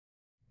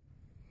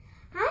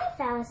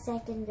fellow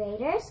second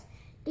graders.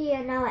 Do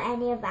you know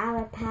any of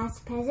our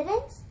past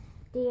presidents?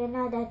 Do you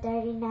know the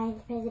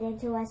 39th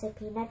president who was a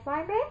peanut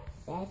farmer?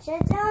 Bet you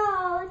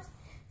don't.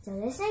 So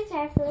listen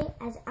carefully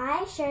as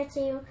I share to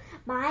you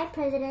my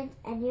president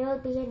and you'll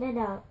be in the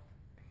know.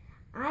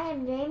 I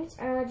am James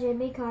Earl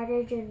Jimmy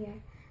Carter Jr.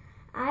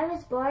 I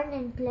was born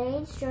in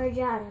Plains,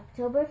 Georgia on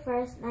October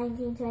 1st,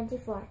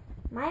 1924.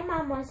 My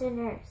mom was a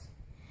nurse.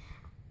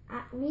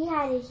 We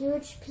had a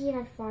huge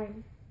peanut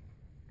farm.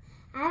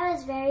 I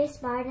was very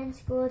smart in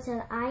school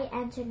till I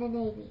entered the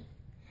Navy.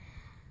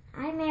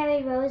 I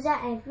married Rosa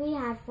and we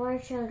had 4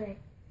 children.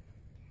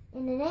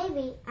 In the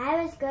Navy,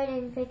 I was good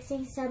in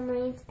fixing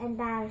submarines and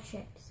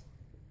battleships.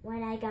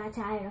 When I got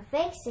tired of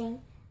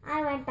fixing,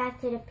 I went back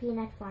to the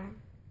peanut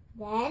farm.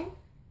 Then,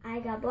 I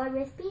got bored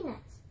with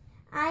peanuts.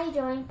 I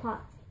joined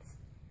politics.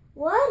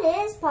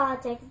 What is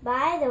politics,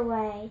 by the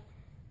way?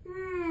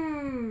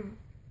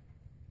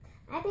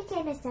 I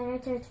became a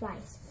senator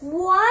twice.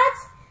 What?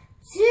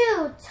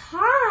 2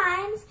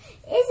 times?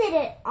 Isn't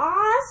it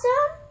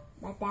awesome?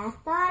 But that's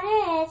not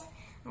it.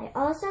 I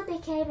also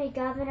became a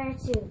governor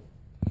too.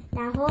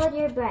 Now hold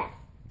your breath.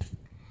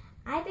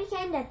 I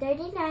became the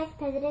 39th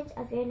President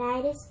of the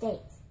United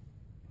States.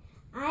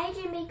 I,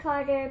 Jimmy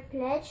Carter,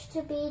 pledged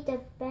to be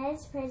the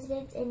best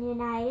president in the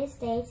United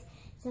States,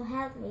 so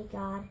help me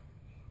God.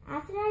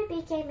 After I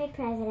became a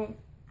president,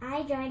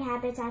 I joined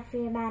Habitat for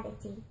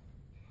Humanity.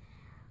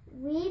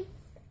 We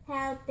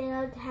helped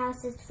build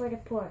houses for the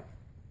poor.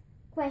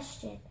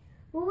 Question: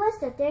 who was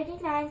the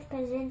 39th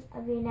President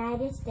of the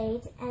United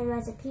States and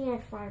was a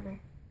peanut farmer?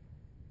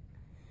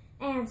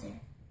 Answer: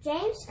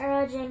 James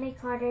Earl Jimmy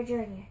Carter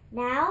Jr.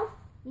 Now,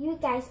 you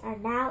guys are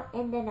now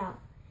in the know.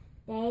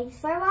 Thanks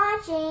for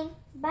watching.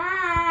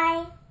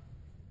 Bye!